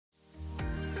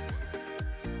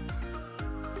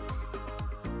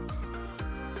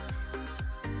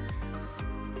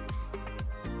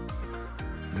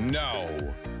Now,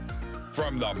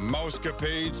 from the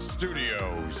Mousecapade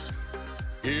Studios,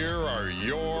 here are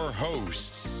your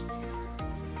hosts.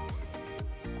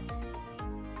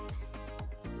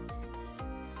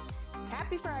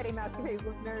 Happy Friday, Mousecapades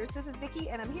listeners. This is Vicki,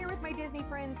 and I'm here with my Disney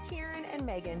friends, Karen and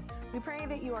Megan. We pray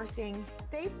that you are staying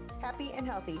safe, happy, and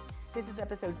healthy. This is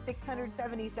episode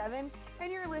 677,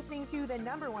 and you're listening to the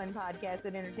 #1 podcast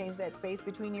that entertains that space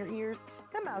between your ears,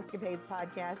 the Mousecapades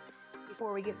Podcast.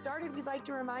 Before we get started, we'd like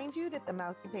to remind you that the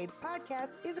Mousecapades Podcast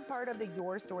is a part of the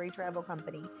Your Story Travel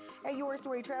Company. At Your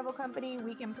Story Travel Company,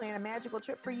 we can plan a magical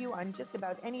trip for you on just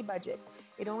about any budget.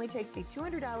 It only takes a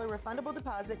 $200 refundable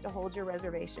deposit to hold your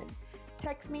reservation.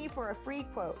 Text me for a free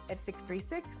quote at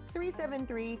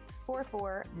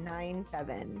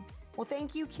 636-373-4497. Well,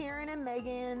 thank you, Karen and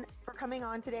Megan, for coming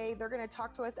on today. They're going to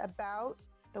talk to us about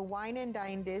the Wine and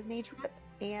Dine Disney trip,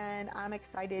 and I'm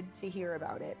excited to hear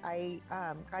about it. I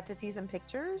got to see some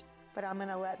pictures, but I'm going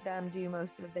to let them do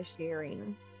most of the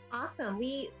sharing. Awesome.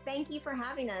 We thank you for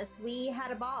having us. We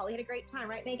had a ball. We had a great time,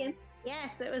 right, Megan?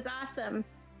 Yes, it was awesome.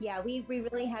 Yeah, we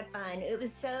really had fun. It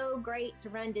was so great to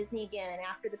run Disney again.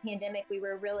 After the pandemic, we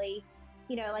were really,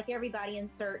 like everybody,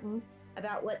 uncertain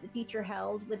about what the future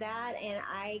held with that. And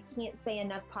I can't say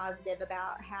enough positive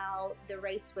about how the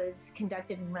race was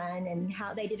conducted and run and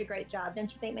how they did a great job. Don't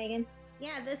you think, Megan?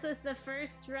 Yeah, this was the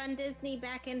first Run Disney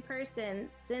back in person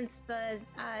since the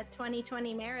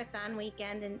 2020 marathon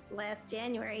weekend in last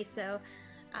January. So,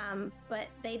 but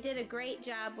they did a great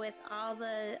job with all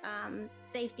the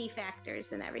safety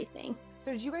factors and everything.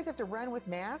 So did you guys have to run with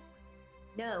masks?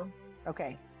 No.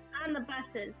 Okay. On the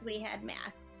buses, we had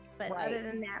masks, but Right. Other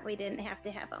than that, we didn't have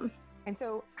to have them. And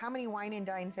so how many Wine and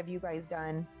Dines have you guys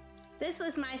done? This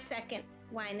was my second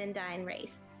Wine and Dine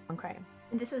race. Okay.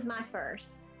 And this was my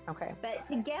first. Okay. But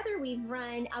together we've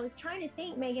run, I was trying to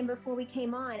think, Megan, before we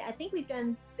came on, I think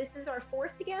this is our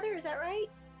fourth together. Is that right?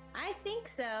 I think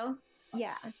so.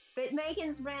 Yeah, but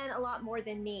Megan's ran a lot more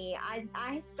than me.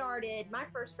 I started, my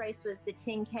first race was the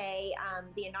 10K,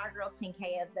 the inaugural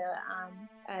 10K of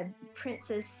the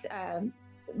Princess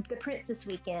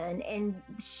weekend, and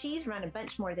she's run a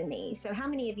bunch more than me. So how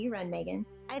many have you run, Megan?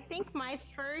 I think my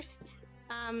first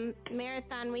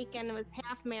marathon weekend was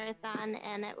half marathon,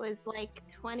 and it was like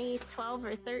 2012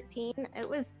 or 13. It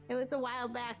was a while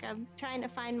back. I'm trying to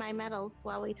find my medals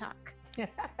while we talk.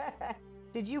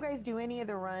 Did you guys do any of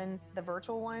the runs, the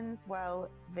virtual ones, while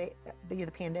the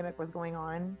pandemic was going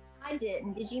on? I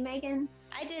didn't. Did you, Megan?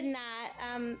 I did not.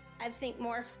 I think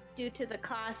more due to the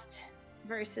cost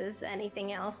versus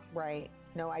anything else. Right.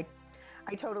 No, I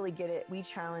totally get it. We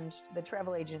challenged the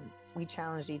travel agents. We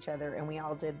challenged each other, and we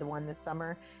all did the one this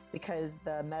summer because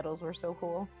the medals were so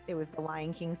cool. It was the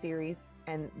Lion King series,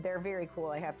 and they're very cool,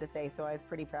 I have to say. So I was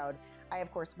pretty proud. I,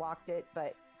 of course, walked it,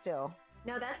 but still.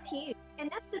 No, that's huge.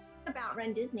 And that's the thing about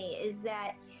Run Disney is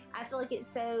that I feel like it's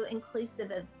so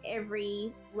inclusive of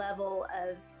every level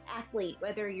of athlete,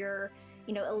 whether you're,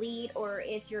 elite or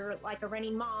if you're like a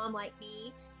running mom like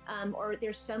me, or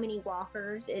there's so many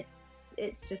walkers.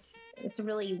 It's a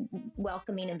really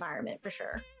welcoming environment for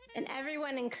sure. And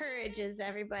everyone encourages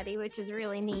everybody, which is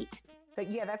really neat. So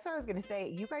yeah, that's what I was going to say.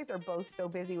 You guys are both so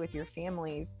busy with your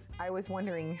families. I was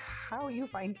wondering how you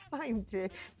find time to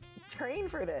train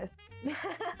for this. We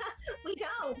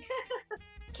don't.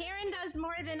 Karen does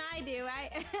more than I do.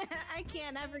 I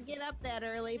can't ever get up that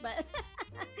early, but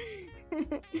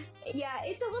yeah,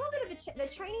 it's a little bit of the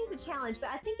training's a challenge, but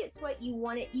I think it's what you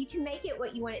want it. You can make it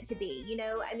what you want it to be.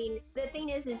 I mean, the thing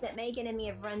is that Megan and me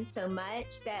have run so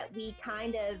much that we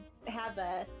kind of have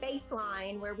a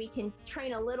baseline where we can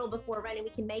train a little before running.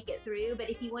 We can make it through. But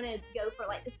if you want to go for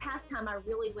like this past time, I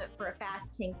really went for a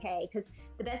fast 10K because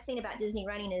the best thing about Disney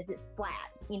running is it's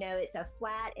flat. It's a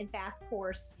flat and fast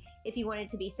course if you want it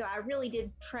to be. So I really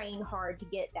did train hard to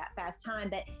get that fast time.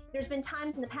 But there's been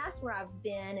times in the past where I've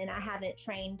been and I haven't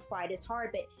trained quite as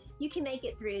hard, but you can make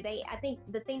it through. I think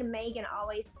the thing that Megan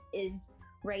always is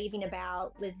raving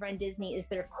about with Run Disney is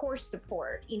their course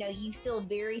support. You feel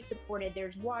very supported.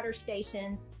 There's water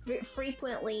stations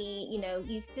frequently.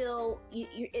 You feel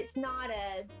it's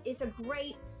a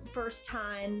great first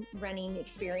time running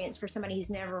experience for somebody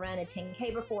who's never run a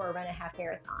 10K before or run a half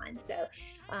marathon. So,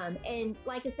 and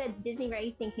like I said, Disney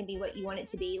racing can be what you want it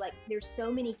to be. Like there's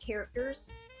so many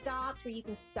characters stops where you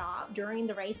can stop during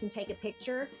the race and take a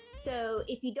picture. So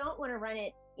if you don't want to run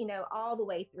it, all the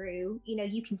way through,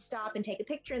 you can stop and take a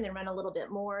picture and then run a little bit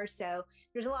more. So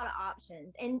there's a lot of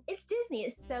options, and it's Disney.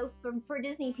 It's so for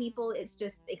Disney people, it's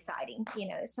just exciting.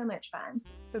 It's so much fun.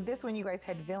 So this one, you guys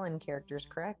had villain characters,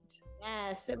 correct?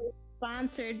 yes,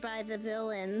 sponsored by the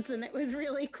villains, and it was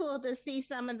really cool to see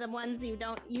some of the ones you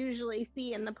don't usually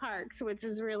see in the parks, which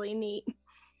was really neat.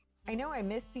 I know I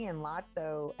missed seeing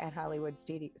Lotso at Hollywood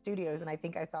Studios, and I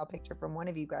think I saw a picture from one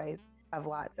of you guys of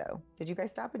Lotso. Did you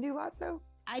guys stop and do Lotso?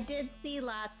 I did see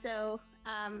Lotso.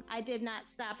 I did not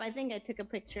stop. I think I took a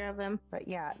picture of him. But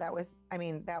yeah, that was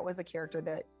a character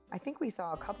that I think we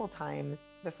saw a couple times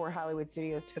before Hollywood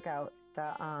Studios took out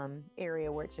the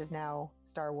area which is now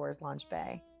Star Wars Launch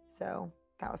Bay. So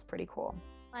that was pretty cool.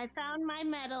 I found my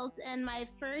medals, and my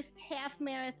first half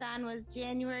marathon was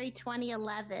January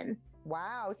 2011.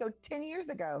 Wow. So 10 years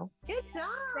ago. Good job.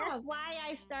 That's why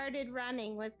I started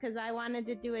running, was because I wanted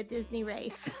to do a Disney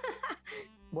race.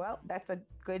 Well, that's a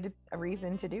good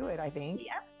reason to do it, I think.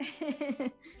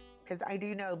 Yep. Because I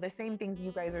do know the same things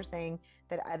you guys are saying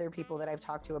that other people that I've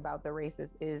talked to about the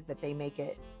races is that they make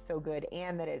it so good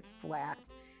and that it's flat.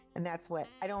 And that's what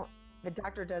the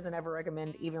doctor doesn't ever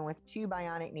recommend, even with 2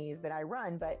 bionic knees, that I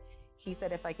run, but he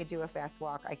said if I could do a fast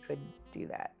walk, I could do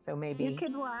that. So maybe you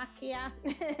could walk, yeah,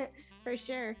 for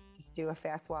sure. Just do a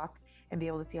fast walk and be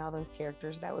able to see all those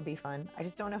characters. That would be fun. I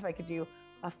just don't know if I could do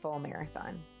a full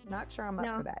marathon. Not sure I'm up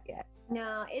for that yet.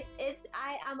 No,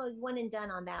 I'm a one and done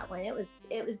on that one. It was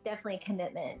definitely a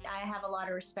commitment. I have a lot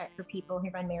of respect for people who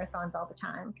run marathons all the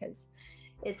time because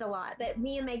it's a lot. But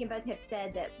me and Megan both have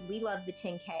said that we love the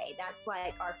 10K. That's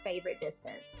like our favorite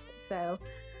distance. So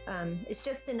it's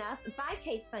just enough.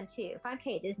 5K is fun too.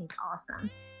 5K at Disney's awesome.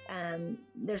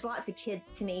 There's lots of kids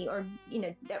to me, or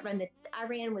that run I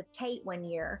ran with Kate one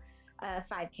year,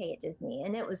 5K at Disney,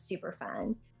 and it was super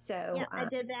fun. So yeah, I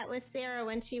did that with Sarah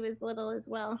when she was little as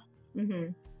well.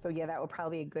 Mm-hmm. So yeah, that would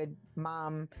probably be a good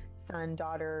mom, son,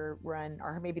 daughter run,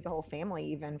 or maybe the whole family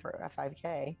even for a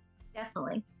 5K.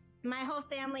 Definitely. My whole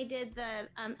family did the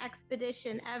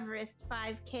Expedition Everest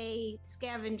 5K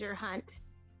scavenger hunt,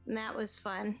 and that was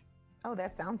fun. Oh,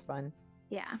 that sounds fun.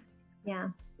 Yeah. Yeah.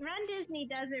 Run Disney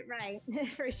does it right,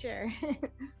 for sure.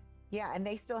 Yeah, and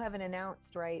they still haven't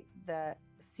announced, right, the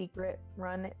secret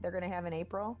run that they're going to have in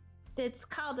April? It's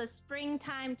called a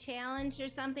Springtime Challenge or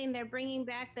something. They're bringing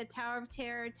back the Tower of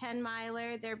Terror 10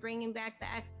 miler. They're bringing back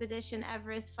the Expedition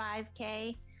Everest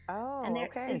 5K. Oh, and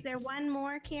okay. Is there one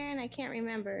more, Karen? I can't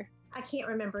remember. I can't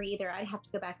remember either. I'd have to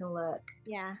go back and look.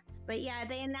 Yeah. But yeah,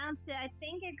 they announced it. I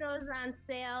think it goes on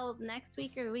sale next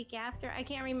week or the week after. I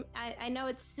can't remember. I know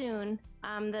it's soon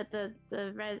that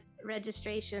the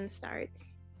registration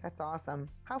starts. That's awesome.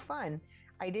 How fun.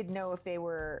 I didn't know if they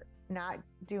were not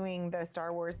doing the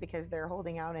Star Wars because they're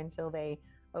holding out until they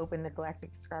open the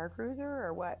Galactic Star Cruiser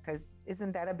or what? Because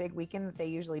isn't that a big weekend that they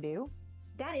usually do?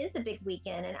 That is a big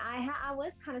weekend, and I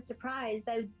was kind of surprised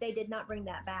that they did not bring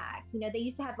that back. They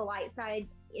used to have the light side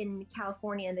in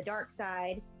California and the dark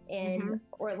side in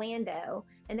Orlando,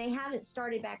 and they haven't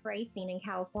started back racing in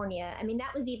California. I mean,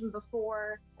 that was even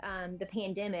before the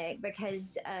pandemic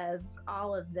because of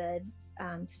all of the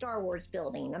Star Wars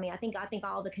building. I mean, I think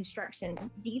all the construction.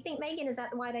 Do you think, Megan, is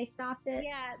that why they stopped it?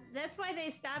 Yeah, that's why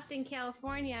they stopped in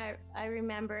California, I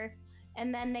remember.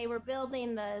 And then they were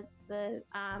building the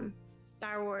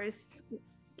Star Wars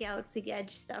Galaxy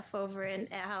Edge stuff over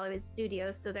at Hollywood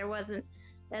Studios. So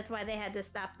that's why they had to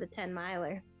stop the 10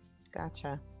 miler.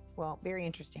 Gotcha. Well, very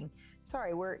interesting.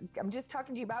 Sorry, I'm just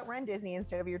talking to you about Run Disney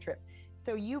instead of your trip.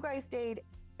 So you guys stayed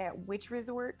at which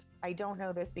resort? I don't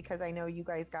know this because I know you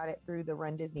guys got it through the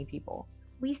Run Disney people.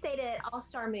 We stayed at All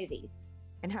Star Movies.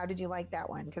 And how did you like that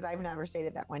one? Because I've never stayed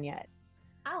at that one yet.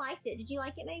 I liked it. Did you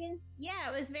like it, Megan?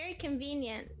 Yeah, it was very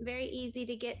convenient, very easy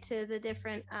to get to the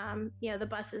different, the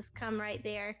buses come right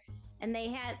there. And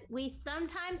we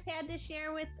sometimes had to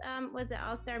share with, was it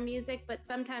All-Star Music, but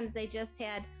sometimes they just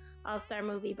had All-Star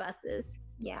Movie buses.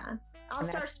 Yeah.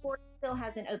 All-Star Sports still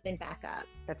hasn't opened back up.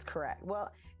 That's correct.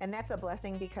 Well, and that's a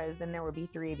blessing because then there would be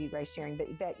 3 of you guys sharing.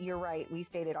 But that you're right. We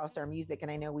stayed at All-Star Music,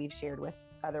 and I know we've shared with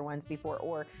other ones before.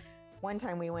 Or one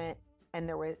time we went, and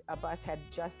there was a bus had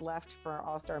just left for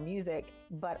All-Star Music,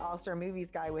 but All-Star Movies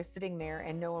guy was sitting there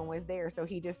and no one was there. So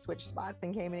he just switched spots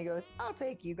and came and he goes, I'll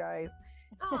take you guys.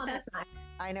 Oh, that's nice.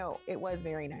 I know. It was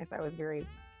very nice. I was very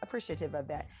appreciative of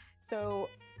that. So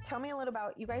tell me a little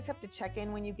about, you guys have to check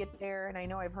in when you get there. And I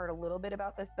know I've heard a little bit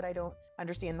about this, but I don't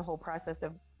understand the whole process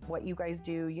of what you guys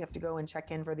do. You have to go and check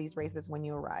in for these races when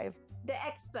you arrive. The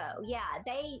expo, yeah.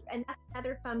 And that's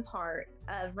another fun part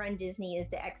of Run Disney is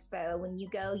the expo. When you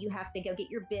go, you have to go get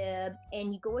your bib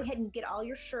and you go ahead and get all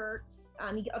your shirts.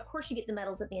 Of course, you get the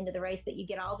medals at the end of the race, but you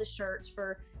get all the shirts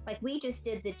for, like we just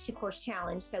did the 2-course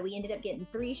challenge. So we ended up getting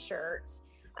 3 shirts.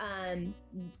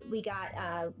 We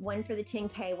got one for the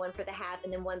 10K, one for the half,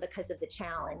 and then one because of the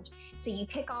challenge. So you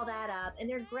pick all that up, and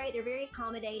they're great. They're very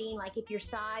accommodating. Like if your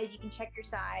size, you can check your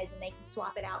size, and they can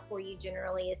swap it out for you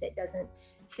generally if it doesn't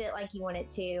fit like you want it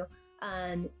to.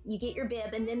 You get your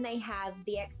bib, and then they have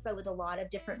the expo with a lot of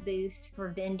different booths for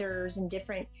vendors and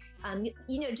different,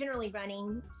 generally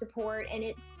running support, and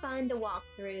it's fun to walk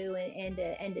through and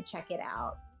to check it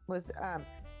out.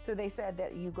 So they said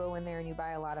that you go in there and you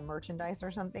buy a lot of merchandise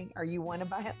or something, or you want to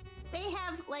buy it? They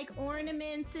have like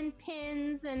ornaments and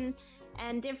pins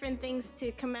and different things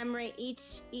to commemorate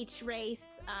each race.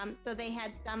 So they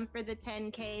had some for the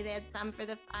 10K, they had some for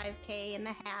the 5K and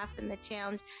the half and the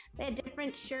challenge. They had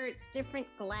different shirts, different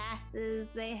glasses.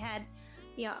 They had,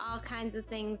 all kinds of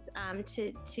things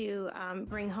to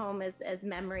bring home as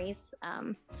memories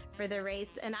for the race.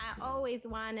 And I always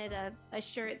wanted a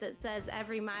shirt that says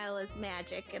 "Every mile is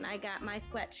magic," and I got my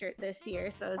sweatshirt this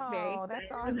year, so it's very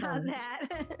that's awesome. About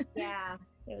that. Yeah.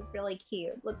 It was really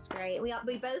cute. Looks great. We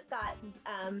both got,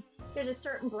 there's a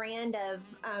certain brand of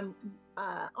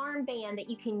armband that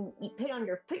you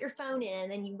put your phone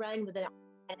in and you run with it.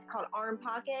 It's called Arm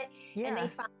Pocket. Yeah. And they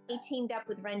finally teamed up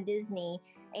with Run Disney,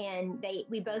 and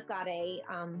we both got a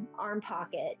Arm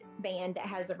Pocket band that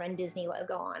has a Run Disney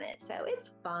logo on it. So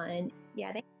it's fun.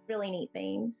 Yeah, they have really neat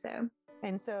things. So.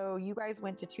 And so you guys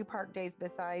went to 2 park days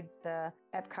besides the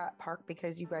Epcot park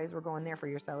because you guys were going there for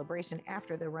your celebration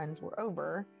after the runs were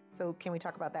over. So can we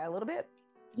talk about that a little bit?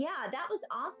 Yeah, that was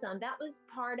awesome. That was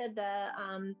part of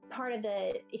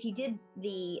the, if you did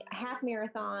the half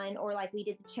marathon or like we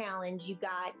did the challenge, you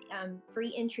got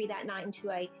free entry that night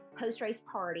into a post-race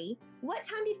party. What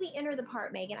time did we enter the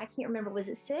park, Megan? I can't remember. Was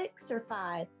it 6 or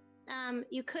 5?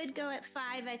 You could go at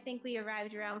 5. I think we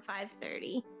arrived around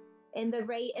 5:30. And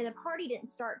the party didn't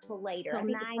start till later.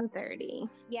 9:30.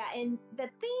 Yeah, and the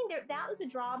thing that was a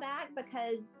drawback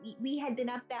because we had been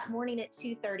up that morning at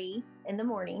 2:30 in the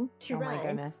morning to run. Oh my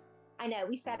goodness! I know,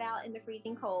 we sat out in the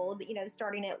freezing cold.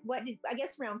 Starting at I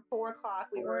guess around 4 o'clock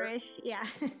we were. Yeah.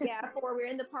 Yeah, 4. We were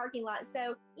in the parking lot.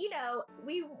 So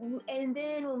and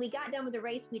then when we got done with the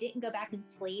race, we didn't go back and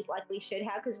sleep like we should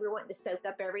have because we were wanting to soak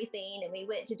up everything. And we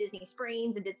went to Disney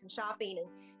Springs and did some shopping. And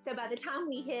so by the time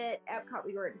we hit Epcot,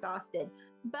 we were exhausted.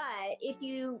 But if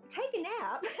you take a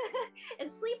nap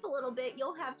and sleep a little bit,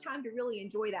 you'll have time to really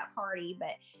enjoy that party.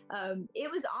 But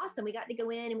it was awesome. We got to go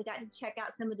in and we got to check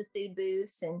out some of the food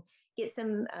booths and get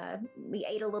some, we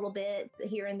ate a little bit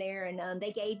here and there. And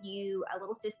they gave you a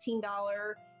little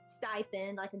 $15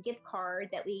 stipend, like a gift card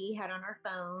that we had on our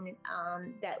phone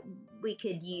that we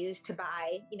could use to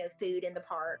buy, food in the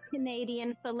park.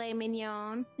 Canadian filet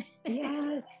mignon.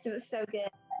 Yes, it was so good.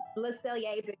 Le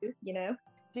Cellier booth,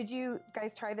 Did you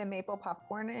guys try the maple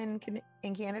popcorn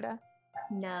in Canada?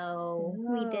 No,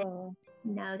 we didn't.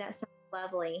 No, that sounds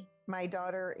lovely. My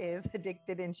daughter is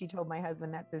addicted, and she told my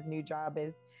husband that's his new job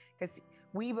is because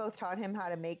we both taught him how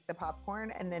to make the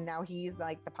popcorn, and then now he's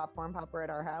like the popcorn popper at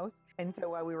our house. And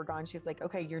so while we were gone, she's like,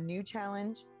 okay, your new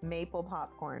challenge, maple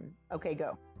popcorn. Okay,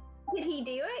 go. Did he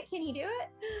do it? Can he do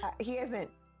it? He hasn't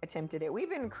attempted it. We've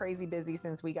been crazy busy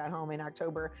since we got home in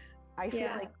October. I feel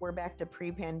like we're back to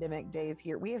pre-pandemic days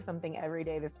here. We have something every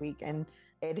day this week, and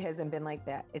it hasn't been like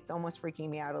that. It's almost freaking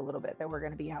me out a little bit that we're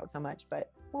going to be out so much,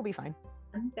 but we'll be fine.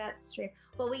 That's true.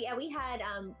 Well, we had,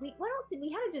 what else did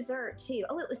we had a dessert too.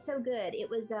 Oh, it was so good. It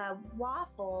was a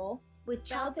waffle with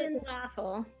chocolate.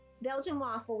 Belgian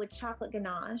waffle with chocolate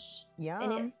ganache. Yeah.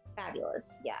 And it's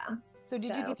fabulous. Yeah. So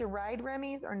did you get to ride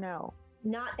Remy's or no?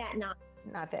 Not that night.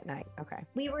 Not that night. Okay.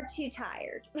 We were too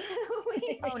tired.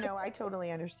 Oh no, I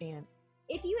totally understand.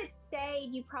 If you had stayed,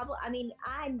 you probably,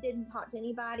 I didn't talk to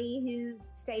anybody who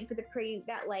stayed for the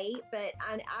that late, but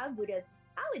I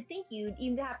would think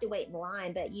you'd have to wait in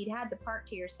line, but you'd had the park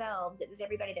to yourselves. It was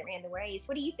everybody that ran the race.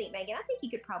 What do you think, Megan? I think you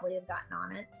could probably have gotten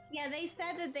on it. Yeah, they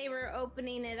said that they were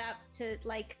opening it up to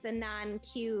like the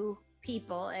non-queue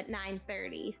people at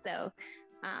 9:30. So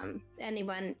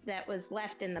anyone that was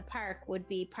left in the park would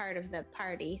be part of the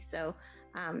party. So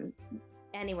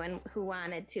anyone who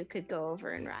wanted to could go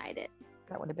over and ride it.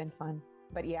 That would have been fun.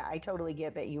 But yeah, I totally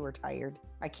get that you were tired.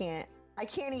 I can't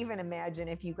even imagine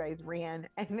if you guys ran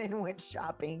and then went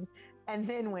shopping and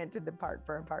then went to the park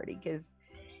for a party, because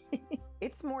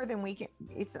it's more than we can.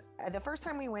 It's the first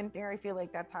time we went there, I feel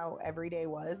like that's how every day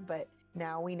was, but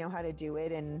now we know how to do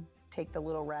it and take the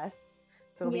little rests.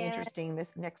 So it'll be interesting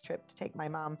this next trip to take my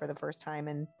mom for the first time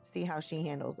and see how she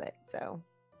handles it. So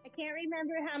I can't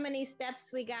remember how many steps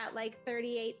we got, like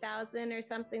 38,000 or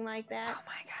something like that. Oh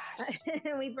my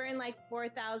gosh. We burned like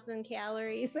 4,000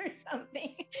 calories or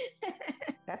something.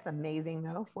 That's amazing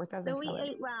though. 4,000 So we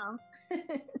calories. ate well.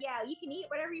 Yeah, you can eat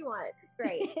whatever you want. It's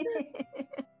great.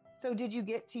 So did you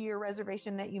get to your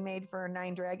reservation that you made for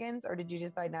Nine Dragons, or did you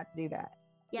decide not to do that?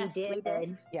 Yes, we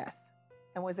did. Yes.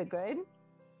 And was it good?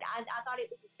 I thought it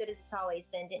was as good as it's always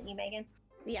been, didn't you, Megan?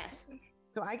 Yes.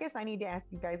 So I guess I need to ask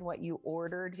you guys what you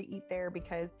ordered to eat there,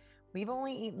 because we've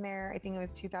only eaten there, I think it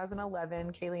was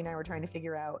 2011. Kaylee and I were trying to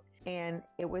figure out, and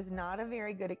it was not a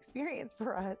very good experience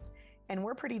for us. And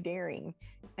we're pretty daring.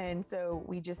 And so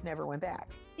we just never went back.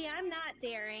 See, I'm not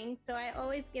daring, so I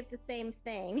always get the same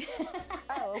thing.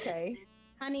 Oh, okay.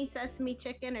 Honey sesame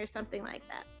chicken or something like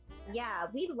that. Yeah,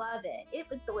 we love it. It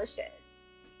was delicious.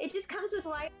 It just comes with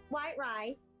white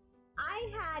rice.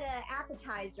 I had an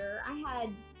appetizer. I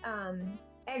had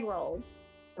egg rolls.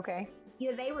 Okay.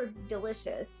 You know, they were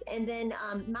delicious. And then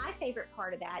my favorite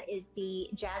part of that is the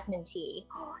jasmine tea.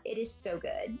 It is so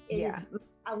good.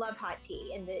 I love hot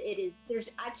tea, and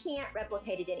I can't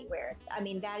replicate it anywhere. I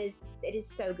mean, it is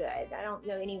so good. I don't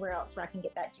know anywhere else where I can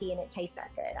get that tea and it tastes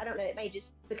that good. I don't know. It may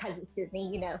just because it's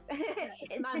Disney, you know,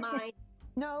 in my mind.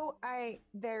 No, I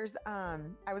was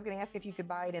going to ask if you could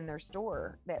buy it in their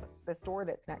store, the store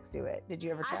that's next to it. Did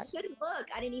you ever check? I should look.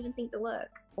 I didn't even think to look.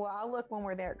 Well, I'll look when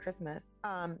we're there at Christmas.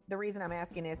 The reason I'm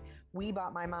asking is we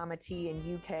bought my mom a tea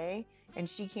in UK and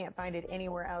she can't find it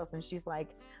anywhere else. And she's like,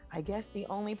 I guess the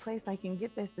only place I can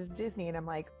get this is Disney. And I'm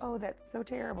like, oh, that's so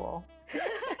terrible.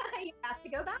 You have to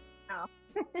go back now.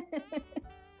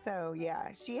 So yeah,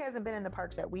 she hasn't been in the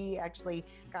parks yet. We actually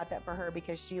got that for her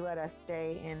because she let us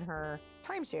stay in her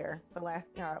timeshare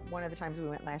one of the times we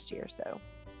went last year. So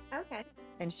okay.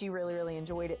 And she really, really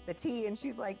enjoyed it, the tea. And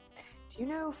she's like, do you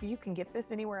know if you can get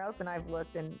this anywhere else? And I've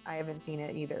looked and I haven't seen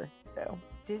it either. So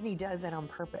Disney does that on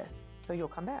purpose. So you'll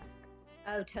come back.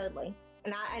 Oh, totally.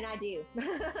 And I do.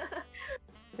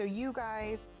 So you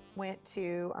guys went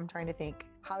to, I'm trying to think,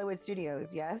 Hollywood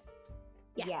Studios, yes?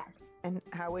 Yes. And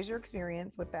how was your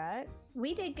experience with that?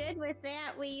 We did good with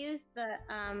that. We used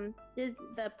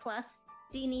the Plus,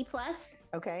 Genie Plus.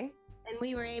 Okay. And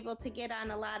we were able to get on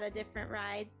a lot of different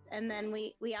rides. And then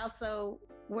we also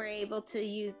were able to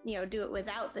use, do it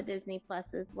without the Disney Plus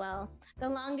as well. The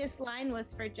longest line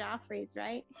was for Joffrey's,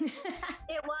 right?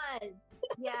 It was.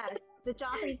 Yes. The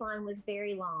Joffrey's line was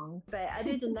very long. But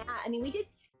other than that, I mean, we did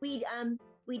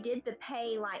the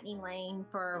pay lightning lane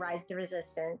for Rise to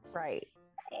Resistance. Right.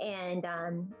 And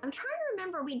I'm trying to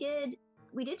remember, we did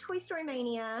Toy Story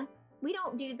Mania. We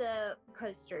don't do the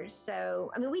coasters,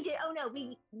 so I mean we did. Oh no,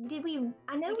 we did.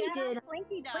 I know we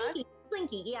did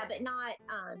Slinky, yeah, but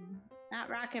not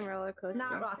Rock and Roller Coaster,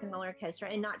 not Rock and Roller Coaster,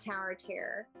 and not Tower of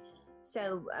Terror.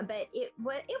 So, but it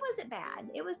wasn't bad.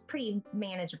 It was pretty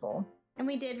manageable. And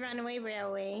we did Runaway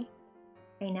Railway.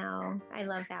 I know, I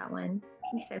love that one.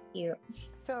 It's so cute.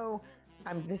 So.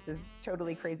 This is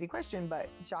totally crazy question, but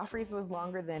Joffrey's was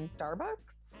longer than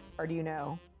Starbucks? Or do you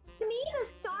know? To me, the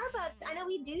Starbucks, I know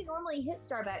we do normally hit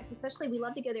Starbucks, especially we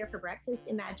love to go there for breakfast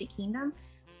in Magic Kingdom.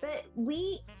 But to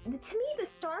me, the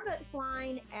Starbucks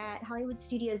line at Hollywood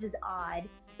Studios is odd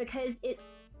because it's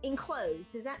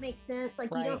enclosed. Does that make sense?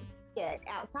 Like right. You don't see it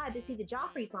outside, but see the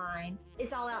Joffrey's line,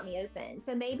 it's all out in the open.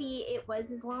 So maybe it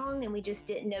was as long and we just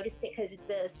didn't notice it because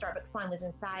the Starbucks line was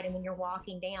inside. And when you're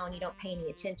walking down, you don't pay any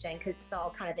attention because it's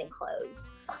all kind of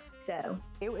enclosed. So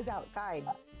it was outside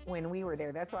when we were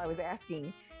there. That's why I was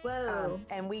asking. Whoa.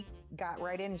 And we got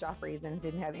right in Joffrey's and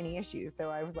didn't have any issues. So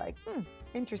I was like,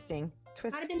 interesting.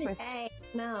 Twist. Might have been the day.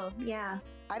 No, yeah.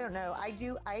 I don't know.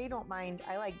 I don't mind.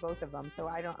 I like both of them. So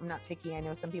I'm not picky. I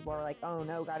know some people are like, oh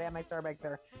no, gotta have my Starbucks,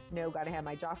 or no, gotta have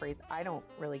my Joffrey's. I don't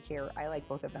really care. I like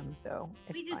both of them. So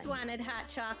it's we just wanted hot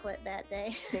chocolate that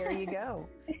day. There you go.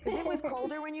 Because it was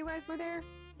colder when you guys were there?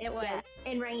 It was. Yeah,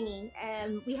 and rainy.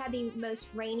 We had the most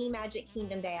rainy Magic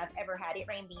Kingdom day I've ever had. It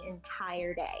rained the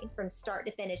entire day from start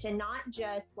to finish, and not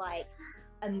just like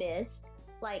a mist,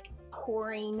 like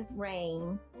pouring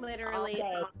rain, literally.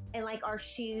 All day. And like our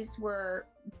shoes were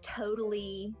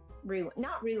totally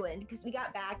not ruined because we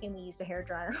got back and we used a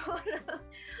hairdryer on them,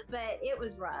 but it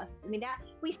was rough. I mean,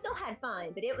 we still had fun,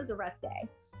 but it was a rough day.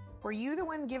 Were you the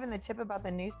one giving the tip about the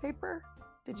newspaper?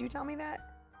 Did you tell me that?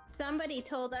 Somebody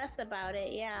told us about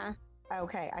it, yeah.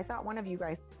 Okay, I thought one of you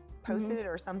guys posted it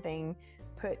or something.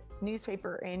 Put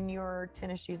newspaper in your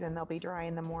tennis shoes and they'll be dry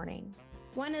in the morning.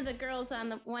 One of the girls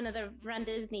on one of the Run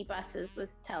Disney buses was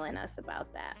telling us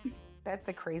about that. That's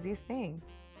the craziest thing.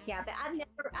 Yeah, but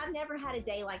I've never had a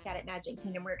day like that at Magic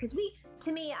Kingdom where, because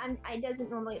to me, I doesn't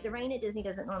normally, the rain at Disney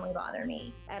doesn't normally bother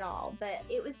me at all, but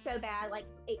it was so bad, like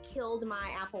it killed my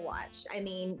Apple Watch. I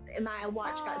mean, my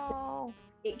watch got so,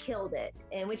 it killed it,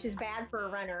 and which is bad for a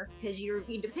runner because you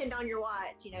depend on your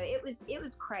watch. You know, it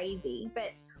was crazy,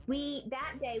 but.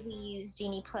 That day we used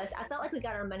Genie Plus. I felt like we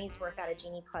got our money's worth out of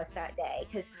Genie Plus that day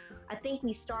because I think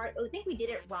we did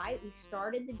it right. We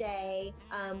started the day.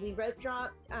 We rope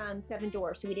dropped Seven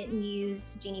Dwarfs, so we didn't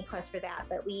use Genie Plus for that.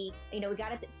 But we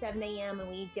got up at 7 a.m. and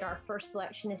we did our first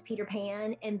selection as Peter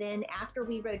Pan. And then after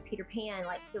we rode Peter Pan,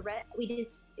 like we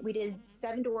did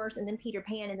Seven Dwarfs and then Peter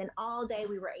Pan, and then all day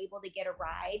we were able to get a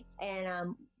ride.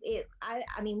 And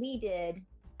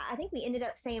I think we ended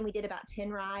up saying we did about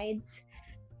 10 rides.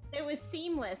 It was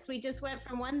seamless. We just went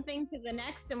from one thing to the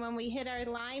next, and when we hit our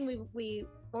line, we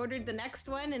ordered the next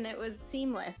one, and it was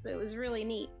seamless. It was really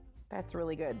neat. That's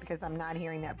really good because I'm not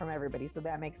hearing that from everybody, so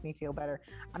that makes me feel better.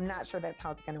 I'm not sure that's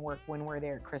how it's going to work when we're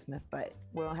there at Christmas, but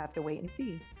we'll have to wait and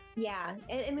see. Yeah,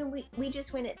 and I mean, we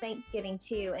just went at Thanksgiving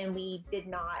too, and we did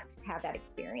not have that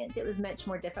experience. It was much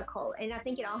more difficult, and I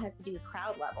think it all has to do with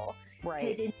crowd level. Right.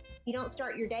 Because if you don't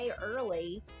start your day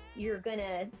early,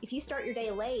 if you start your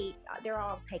day late, they're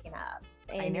all taken up.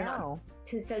 And I know.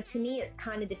 So to me, it's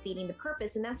kind of defeating the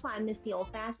purpose, and that's why I miss the old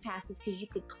fast passes, because you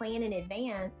could plan in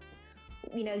advance,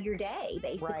 your day,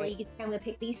 basically. Right. You could say, I'm going to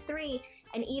pick these 3.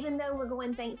 And even though we're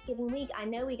going Thanksgiving week, I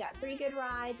know we got 3 good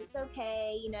rides. It's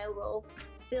okay. We'll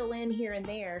fill in here and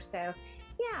there. So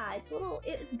yeah,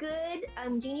 it's good.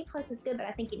 Genie Plus is good, but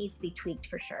I think it needs to be tweaked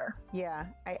for sure. Yeah,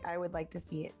 I would like to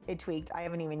see it tweaked. I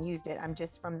haven't even used it. I'm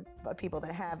just from the people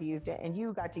that have used it, and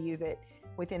you got to use it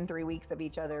within 3 weeks of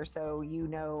each other. So,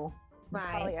 it's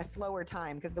probably a slower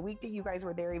time because the week that you guys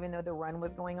were there, even though the run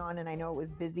was going on and I know it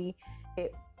was busy,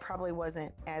 it probably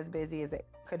wasn't as busy as it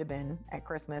could have been at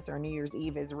Christmas or New Year's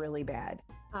Eve is really bad.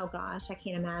 Oh gosh, I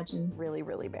can't imagine. Really,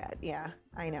 really bad. Yeah,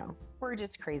 I know. We're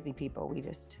just crazy people.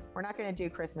 We're not going to do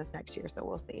Christmas next year, so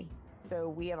we'll see. So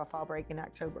we have a fall break in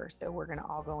October, so we're going to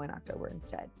all go in October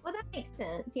instead. Well, that makes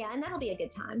sense. Yeah, and that'll be a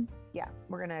good time. Yeah,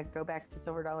 we're going to go back to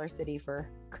Silver Dollar City for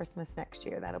Christmas next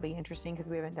year. That'll be interesting because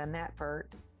we haven't done that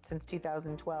since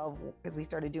 2012 because we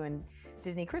started doing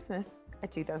Disney Christmas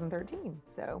at 2013.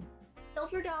 So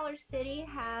Silver Dollar City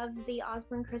have the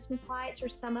Osborne Christmas lights, or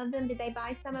some of them. Did they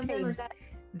buy some of them, or is that?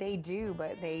 They do,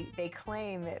 but they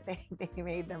claim that they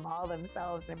made them all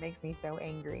themselves, and it makes me so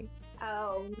angry.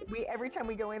 Oh. Every time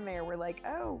we go in there, we're like,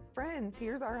 oh, friends,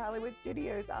 here's our Hollywood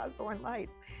Studios Osborne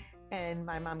lights. And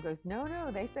my mom goes,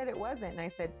 no, they said it wasn't. And I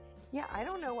said, yeah, I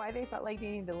don't know why they felt like they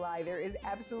needed to lie. There is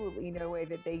absolutely no way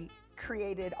that they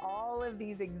created all of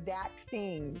these exact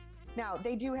things. Now,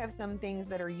 they do have some things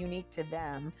that are unique to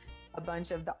them. A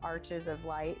bunch of the arches of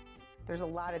lights. There's a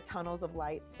lot of tunnels of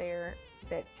lights there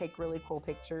that take really cool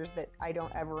pictures that I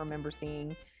don't ever remember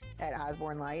seeing at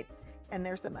Osborne Lights. And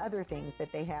there's some other things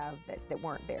that they have that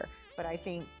weren't there. But I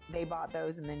think they bought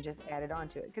those and then just added on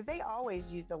to it. Because they always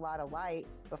used a lot of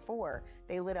lights before.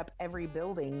 They lit up every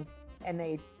building, and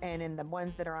in the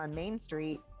ones that are on Main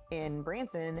Street in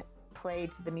Branson,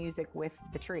 played to the music with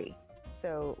the tree.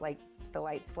 So like the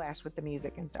lights flash with the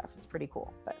music and stuff. It's pretty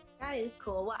cool. But that is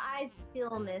cool. Well, I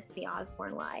still miss the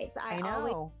Osborne lights. I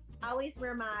know. I always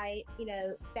wear my,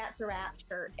 That's a Wrap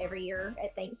shirt every year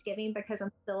at Thanksgiving because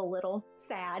I'm still a little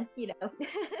sad, It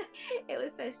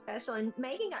was so special. And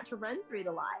Megan got to run through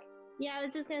the light. Yeah, I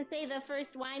was just going to say the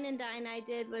first Wine and Dine I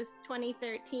did was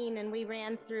 2013, and we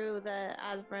ran through the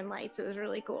Osborne lights. It was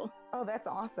really cool. Oh, that's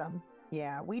awesome.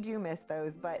 Yeah, we do miss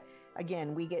those. But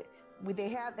again,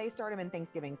 they start them in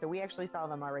Thanksgiving. So we actually saw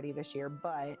them already this year,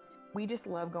 but we just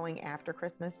love going after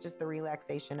Christmas, just the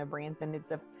relaxation of Branson.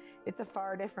 It's a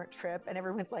far different trip, and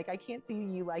everyone's like, I can't see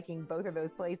you liking both of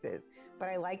those places, but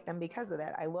I like them because of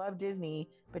that. I love Disney,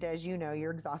 but as you know,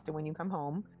 you're exhausted when you come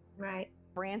home. Right.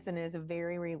 Branson is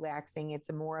very relaxing. It's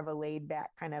more of a laid back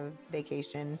kind of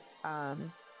vacation.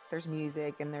 There's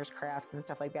music and there's crafts and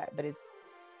stuff like that, but it's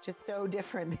just so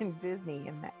different than Disney.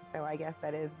 So I guess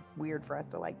that is weird for us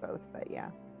to like both, but yeah.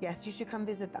 Yes, you should come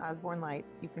visit the Osborne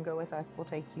Lights. You can go with us. We'll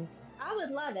take you. I would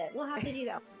love it. We'll have to do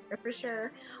that for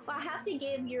sure. Well, I have to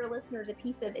give your listeners a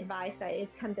piece of advice that has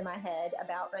come to my head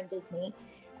about Run Disney.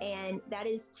 And that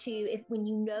is when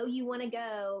you want to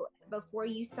go, before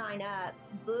you sign up,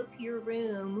 book your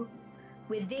room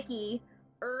with Vicki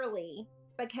early,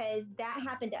 because that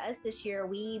happened to us this year.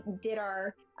 We did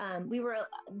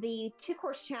the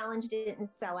 2-course challenge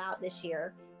didn't sell out this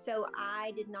year. So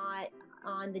I did not,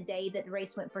 on the day that the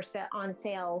race went on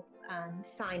sale,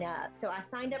 sign up. So I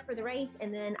signed up for the race,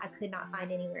 and then I could not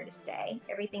find anywhere to stay.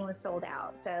 Everything was sold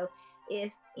out. So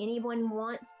if anyone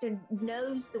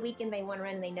knows the weekend they want to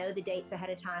run and they know the dates ahead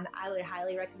of time, I would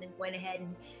highly recommend going ahead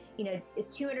and,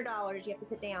 it's $200 you have to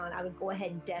put down. I would go ahead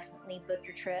and definitely book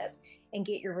your trip and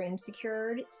get your room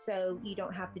secured, so you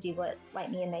don't have to do what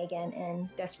like me and Megan and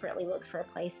desperately look for a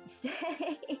place to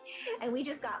stay. And we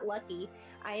just got lucky.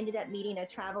 I ended up meeting a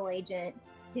travel agent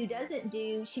who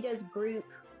she does group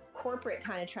corporate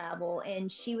kind of travel,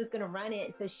 and she was going to run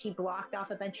it. So she blocked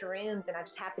off a bunch of rooms, and I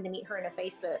just happened to meet her in a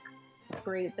Facebook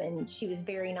group, and she was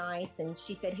very nice. And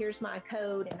she said, here's my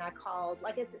code. And I called,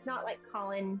 like, it's not like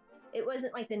calling, it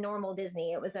wasn't like the normal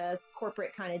Disney. It was a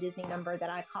corporate kind of Disney number that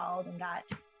I called and got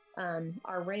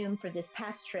our room for this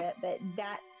past trip. But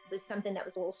that was something that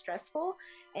was a little stressful,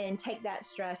 and take that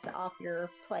stress off your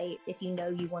plate. If you know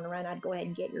you want to run, I'd go ahead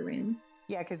and get your room.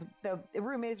 Yeah, because the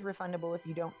room is refundable if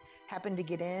you don't happen to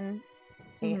get in.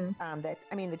 Mm-hmm.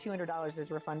 The $200 is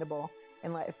refundable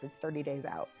unless it's 30 days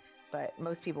out. But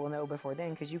most people know before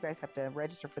then, because you guys have to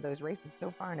register for those races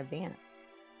so far in advance.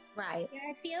 Right. Yeah,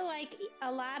 I feel like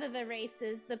a lot of the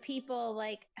races, the people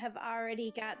have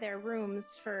already got their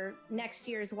rooms for next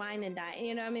year's wine and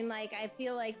dine. I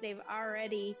feel like they've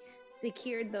already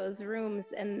secured those rooms,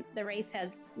 and the race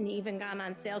hasn't even gone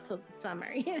on sale till the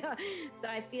summer. So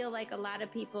I feel like a lot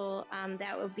of people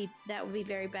that would be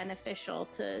very beneficial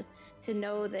to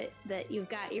know that you've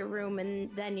got your room, and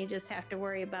then you just have to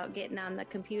worry about getting on the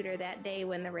computer that day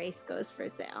when the race goes for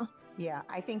sale. Yeah,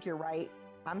 I think you're right.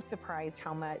 I'm surprised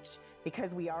how much,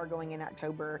 because we are going in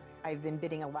October, I've been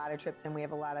bidding a lot of trips, and we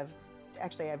have I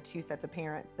have 2 sets of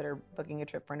parents that are booking a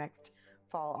trip for next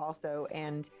fall also.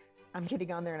 And I'm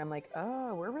getting on there and I'm like,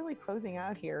 oh, we're really closing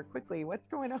out here quickly. What's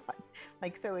going on?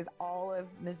 So is all of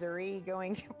Missouri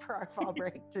going for our fall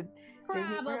break to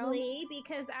Disney World? Probably,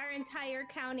 because our entire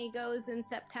county goes in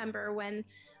September when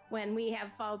we have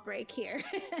fall break here.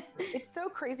 It's so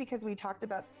crazy because we talked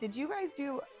about, did you guys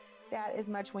do that as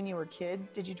much when you were kids?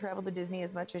 Did you travel to Disney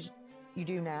as much as you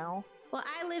do now? Well,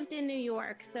 I lived in New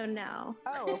York, so no.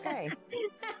 Oh, okay.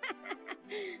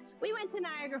 We went to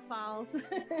Niagara Falls.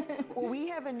 Well, we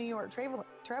have a New York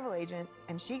travel agent,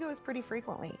 and she goes pretty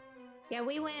frequently. Yeah,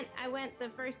 I went the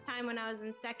first time when I was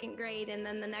in 2nd grade, and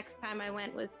then the next time I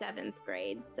went was 7th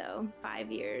grade, so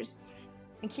 5 years.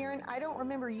 And Karen, I don't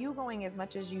remember you going as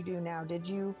much as you do now. Did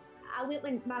you? I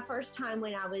went my first time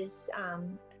when I was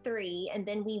 3, and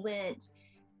then we went,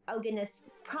 oh goodness,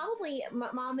 probably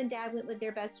my mom and dad went with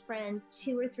their best friends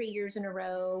 2 or 3 years in a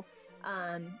row.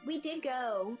 We did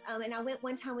go, and I went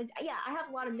one time with, I have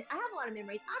a lot of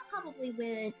memories. I probably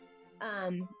went,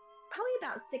 probably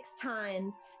about 6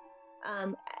 times,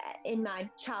 in my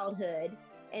childhood.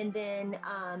 And then,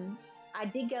 I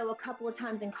did go a couple of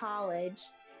times in college,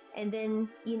 and then,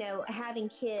 having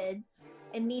kids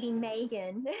and meeting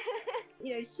Megan,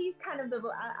 she's kind of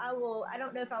I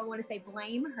don't know if I want to say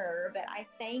blame her, but I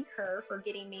thank her for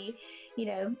getting me,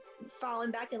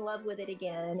 falling back in love with it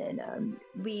again. And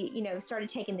we, started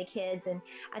taking the kids, and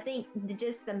I think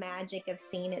just the magic of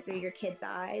seeing it through your kids'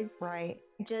 eyes, right,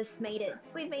 just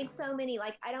we've made so many,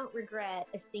 I don't regret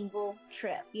a single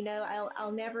trip.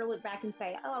 I'll never look back and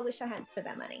say, oh, I wish I hadn't spent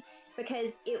that money,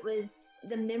 because it was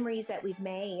the memories that we've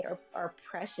made are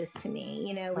precious to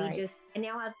me. Right. And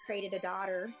now I've created a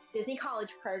daughter Disney college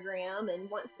program and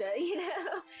wants to,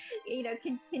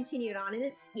 continue it on. And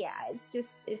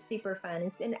it's super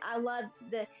fun. And I love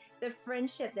the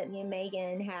friendship that me and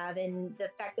Megan have, and the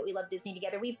fact that we love Disney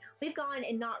together. We've gone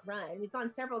and not run. We've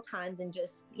gone several times and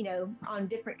just, on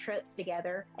different trips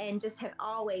together, and just have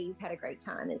always had a great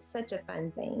time. It's such a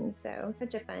fun thing. So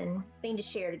such a fun thing to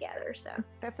share together. So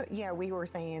that's what, we were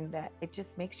saying that it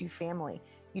just makes you family.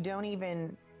 You don't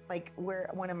even, where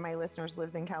one of my listeners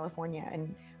lives in California,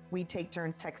 and we take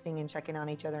turns texting and checking on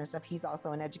each other and stuff. He's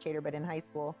also an educator, but in high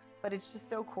school. But it's just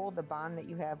so cool, the bond that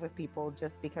you have with people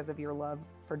just because of your love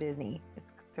for Disney.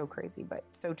 It's so crazy, but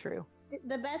so true.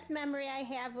 The best memory I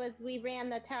have was we ran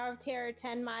the Tower of Terror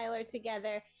 10 miler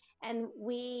together, and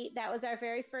that was our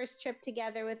very first trip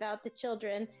together without the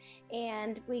children.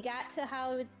 And we got to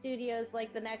Hollywood Studios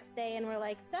the next day, and we're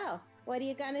like, so what are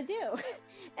you gonna do?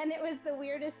 And it was the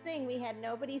weirdest thing. We had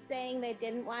nobody saying they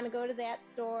didn't want to go to that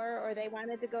store, or they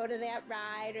wanted to go to that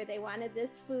ride, or they wanted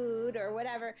this food or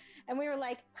whatever. And we were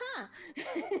like,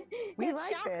 we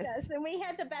like this. Us, and we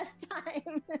had the best time.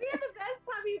 We had the best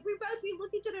time. We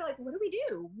looked at each other like, what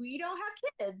do? We don't have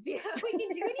kids. We can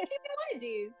do anything we want to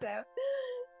do. So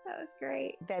That was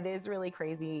great. That is really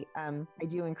crazy. I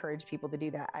do encourage people to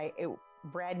do that.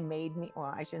 Brad made me,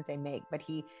 well, I shouldn't say make, but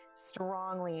he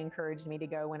strongly encouraged me to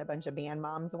go when a bunch of band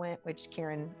moms went, which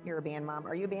Karen, you're a band mom.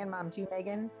 Are you a band mom too,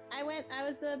 Megan? I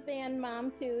was a band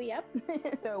mom too. Yep.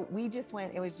 So we just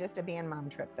went, it was just a band mom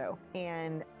trip though.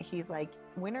 And he's like,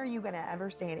 when are you going to ever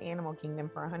stay at Animal Kingdom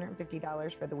for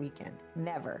 $150 for the weekend?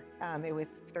 Never. It was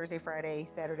Thursday, Friday,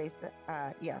 Saturday.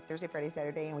 Thursday, Friday,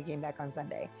 Saturday. And we came back on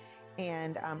Sunday.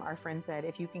 And our friend said,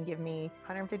 if you can give me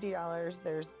 $150,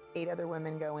 there's 8 other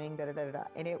women going, da da da da.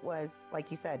 And it was,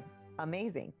 like you said,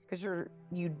 amazing, because you're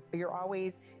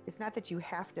always, it's not that you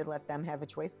have to let them have a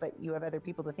choice, but you have other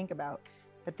people to think about.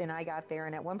 But then I got there,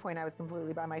 and at one point I was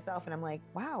completely by myself, and I'm like,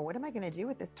 wow, what am I going to do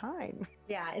with this time?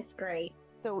 Yeah, it's great.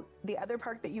 So the other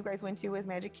park that you guys went to was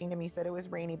Magic Kingdom. You said it was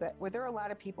rainy, but were there a lot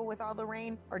of people with all the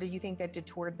rain, or do you think that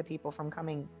detoured the people from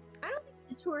coming? I don't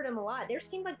think it detoured them a lot. There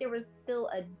seemed like there was still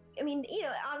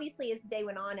obviously as the day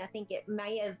went on, I think it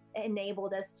may have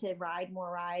enabled us to ride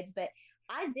more rides, but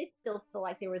I did still feel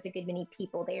like there was a good many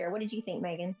people there. What did you think,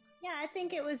 Megan? Yeah, I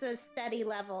think it was a steady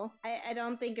level. I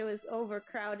don't think it was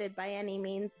overcrowded by any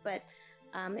means, but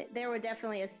there were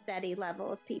definitely a steady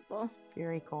level of people.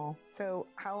 Very cool. So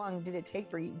how long did it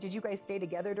take for you? Did you guys stay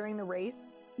together during the race?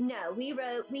 No,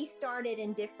 we started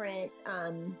in different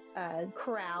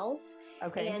corrals.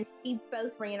 Okay. And we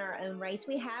both ran our own race.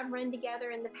 We have run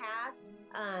together in the past,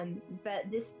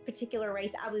 but this particular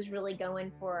race, I was really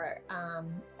going for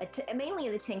mainly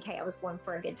in the 10K. I was going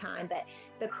for a good time, but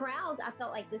the corrals, I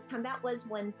felt like this time that was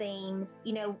one thing.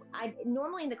 I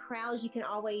normally in the corrals you can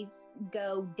always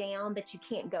go down, but you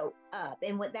can't go up.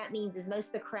 And what that means is most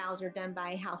of the corrals are done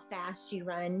by how fast you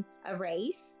run a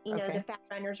race. Okay. The fast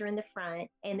runners are in the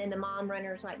front, and then the mom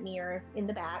runners like me are in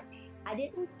the back.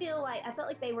 I felt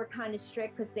like they were kind of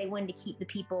strict because they wanted to keep the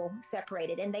people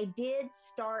separated. And they did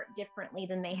start differently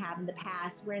than they have in the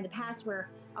past, where in the past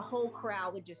where a whole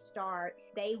corral would just start,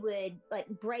 they would like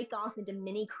break off into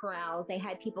mini corrals. They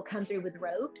had people come through with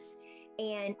ropes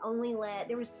and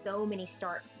there was so many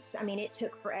starts. I mean, it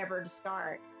took forever to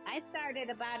start. I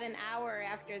started about an hour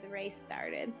after the race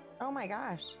started. Oh my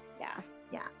gosh. Yeah.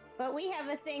 But we have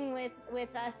a thing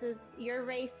with us is your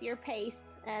race, your pace.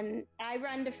 And I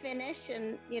run to finish,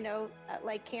 and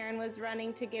like Karen was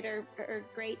running to get her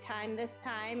great time this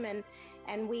time,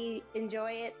 and we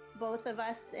enjoy it, both of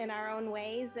us in our own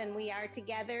ways, and we are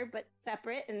together but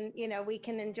separate, and we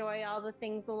can enjoy all the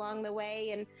things along the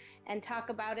way and talk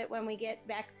about it when we get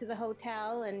back to the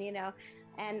hotel, and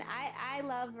and I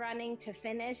love running to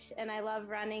finish, and I love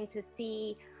running to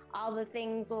see all the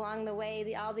things along the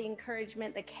way, all the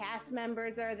encouragement. The cast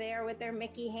members are there with their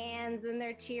Mickey hands and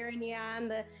they're cheering you on.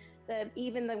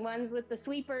 Even the ones with the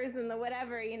sweepers and the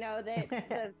whatever,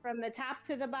 from the top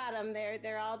to the bottom,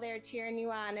 they're all there cheering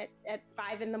you on at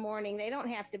 5 a.m. They don't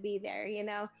have to be there,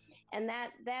 and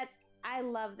that's I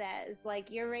love that. It's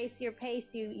like your race, your pace.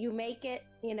 You make it,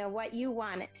 what you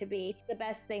want it to be. The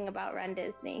best thing about Run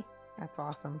Disney. That's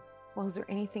awesome. Well, is there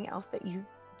anything else that you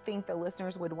think the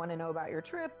listeners would want to know about your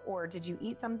trip, or did you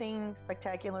eat something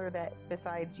spectacular that,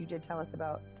 besides you did tell us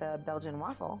about the Belgian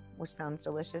waffle, which sounds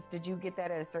delicious? Did you get that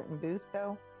at a certain booth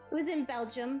though? It was in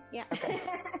Belgium, yeah.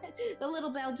 The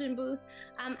little Belgian booth.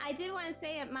 I did want to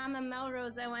say at Mama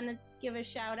Melrose, I want to give a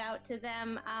shout out to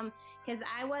them because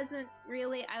I was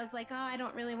like, oh, I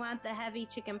don't really want the heavy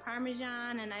chicken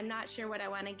Parmesan, and I'm not sure what I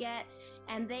want to get.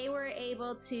 And they were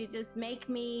able to just make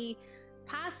me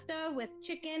pasta with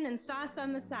chicken and sauce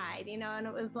on the side, and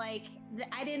it was like,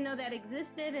 I didn't know that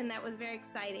existed, and that was very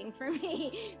exciting for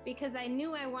me because I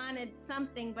knew I wanted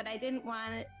something, but I didn't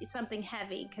want something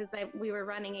heavy because we were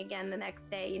running again the next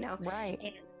day, Right.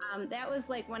 And that was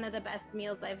like one of the best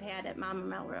meals I've had at Mama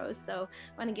Melrose, so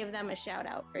I want to give them a shout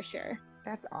out for sure.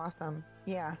 That's awesome.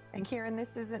 Yeah. And Karen,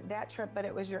 this isn't that trip, but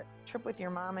it was your trip with your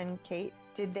mom and Kate.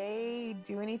 Did they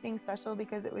do anything special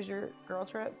because it was your girl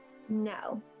trip?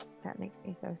 No. That makes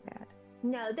me so sad.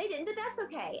 No, they didn't, but that's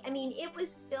okay. I mean, it was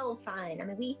still fun. I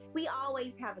mean, we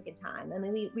always have a good time. I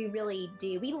mean, we really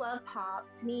do. We love Pop.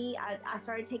 To me, I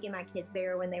started taking my kids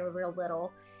there when they were real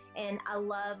little, and I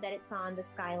love that it's on the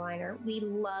Skyliner. We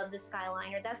love the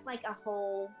Skyliner. That's like a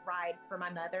whole ride for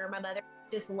my mother. My mother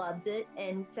just loves it,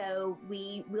 and so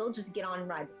we'll just get on and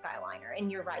ride the Skyliner,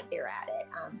 and you're right there at it.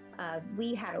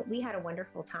 We had a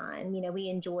wonderful time. We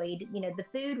enjoyed. The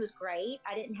food was great.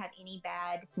 I didn't have any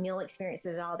bad meal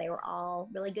experiences at all. They were all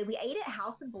really good. We ate at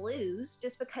House of Blues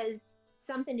just because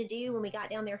something to do when we got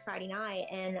down there Friday night.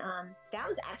 And that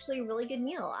was actually a really good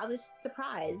meal. I was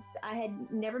surprised. I had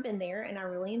never been there and I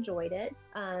really enjoyed it.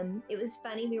 It was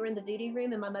funny. We were in the voodoo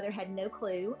room and my mother had no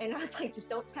clue. And I was like, just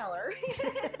don't tell her.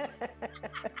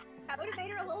 I would have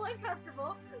made her a little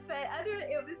uncomfortable, but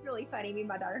it was really funny. Me and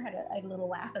my daughter had a little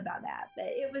laugh about that, but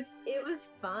it was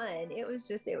fun. It was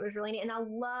really neat. And I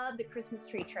love the Christmas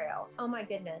tree trail. Oh my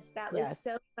goodness. That was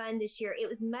so fun this year. It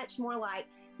was much more like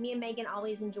me and Megan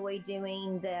always enjoy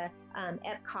doing the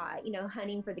Epcot,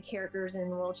 hunting for the characters in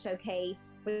the World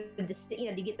Showcase with the,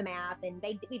 to get the map. And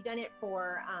we've done it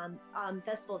for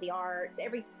Festival of the Arts.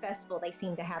 Every festival, they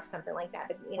seem to have something like that.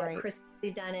 But, right. Christmas,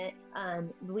 we've done it.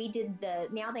 We did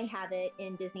now they have it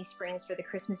in Disney Springs for the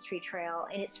Christmas tree trail,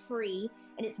 and it's free.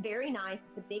 And it's very nice.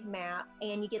 It's a big map,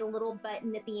 and you get a little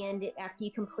button at the end after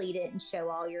you complete it and show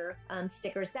all your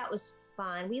stickers. That was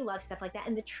fun. We love stuff like that.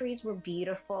 And the trees were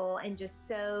beautiful and just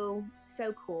so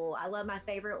cool. My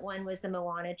favorite one was the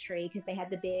Moana tree because they had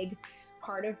the big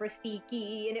part of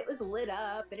Rafiki and it was lit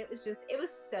up, and it was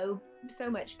so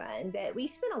much fun. That we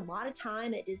spent a lot of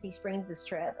time at Disney Springs this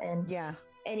trip, and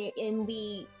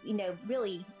we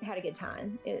really had a good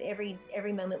time. Every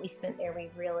moment we spent there, we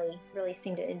really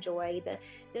seemed to enjoy.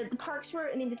 The parks were,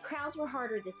 the crowds were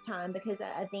harder this time because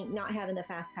I think not having the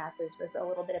fast passes was a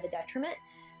little bit of a detriment.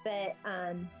 But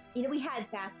we had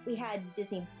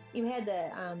Disney, we had the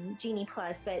Genie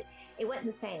Plus, but it wasn't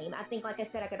the same. I think, like I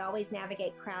said, I could always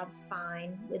navigate crowds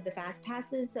fine with the fast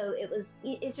passes. So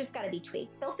it's just got to be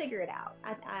tweaked. They'll figure it out.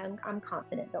 I'm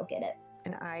confident they'll get it.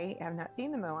 And I have not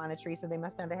seen the Moana tree, so they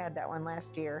must not have had that one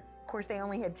last year. Of course, they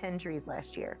only had 10 trees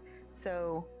last year.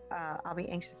 So I'll be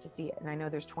anxious to see it. And I know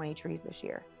there's 20 trees this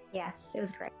year. Yes, it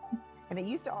was great. And it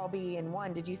used to all be in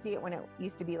one. Did you see it when it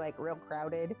used to be like real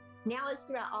crowded? Now it's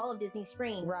throughout all of Disney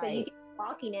Springs. Right. So you get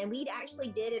walking in. We actually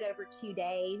did it over 2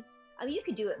 days. You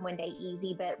could do it one day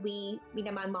easy, but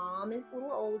my mom is a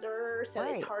little older, so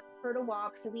It's hard for her to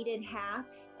walk. So we did half,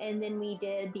 and then we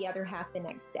did the other half the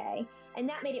next day. And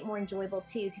that made it more enjoyable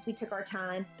too, because we took our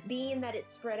time. Being that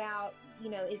it's spread out,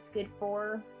 it's good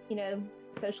for,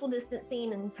 social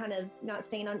distancing and kind of not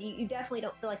staying on. You definitely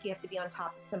don't feel like you have to be on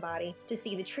top of somebody to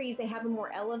see the trees. They have them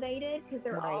more elevated because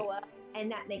they're all up. And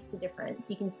that makes a difference.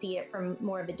 You can see it from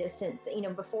more of a distance.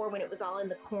 Before when it was all in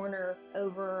the corner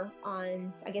over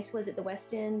on, I guess, was it the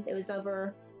West End? It was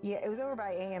over. Yeah, it was over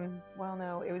by AM. Well,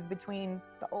 no, it was between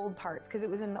the old parts because it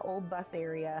was in the old bus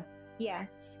area.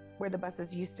 Yes. Where the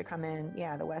buses used to come in.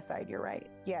 Yeah, the West Side, you're right.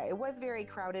 Yeah, it was very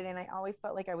crowded and I always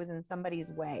felt like I was in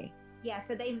somebody's way. Yeah,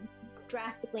 so they've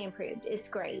drastically improved. It's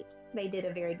great. They did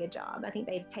a very good job. I think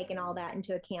they've taken all that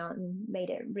into account and made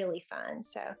it really fun.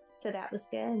 So that was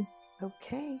good.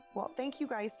 Okay. Well, thank you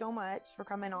guys so much for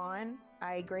coming on.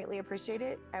 I greatly appreciate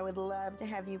it. I would love to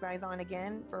have you guys on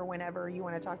again for whenever you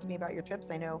want to talk to me about your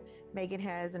trips. I know Megan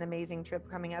has an amazing trip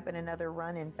coming up and another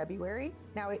run in February.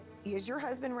 Now, is your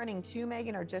husband running too,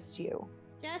 Megan, or just you?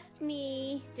 Just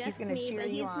me. He's going to cheer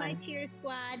you on. He's my cheer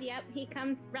squad. Yep. He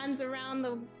runs around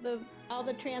all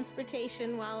the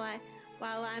transportation while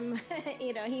I'm,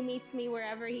 he meets me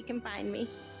wherever he can find me.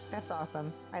 That's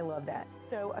awesome. I love that.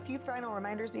 So a few final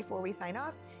reminders before we sign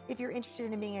off. If you're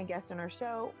interested in being a guest on our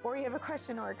show, or you have a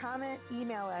question or a comment,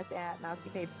 email us at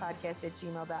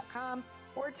mousecapadespodcast@gmail.com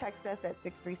or text us at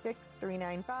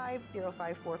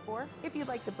 636-395-0544. If you'd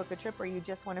like to book a trip or you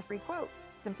just want a free quote,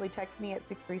 simply text me at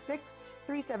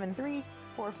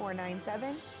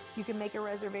 636-373-4497. You can make a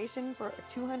reservation for a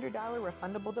 $200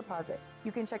 refundable deposit.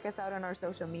 You can check us out on our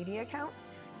social media accounts,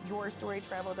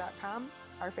 yourstorytravel.com,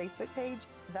 our Facebook page,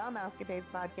 The Mousecapades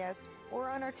Podcast, or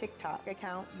on our TikTok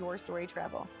account, Your Story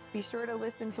Travel. Be sure to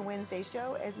listen to Wednesday's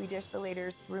show as we dish the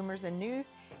latest rumors and news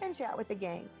and chat with the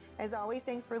gang. As always,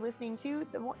 thanks for listening to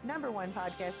the #1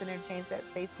 podcast that entertains that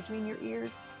space between your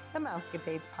ears, The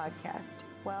Mousecapades Podcast.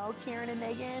 Well, Karen and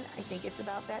Megan, I think it's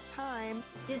about that time.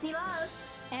 Disney love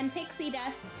and pixie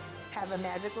dust. Have a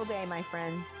magical day, my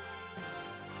friends.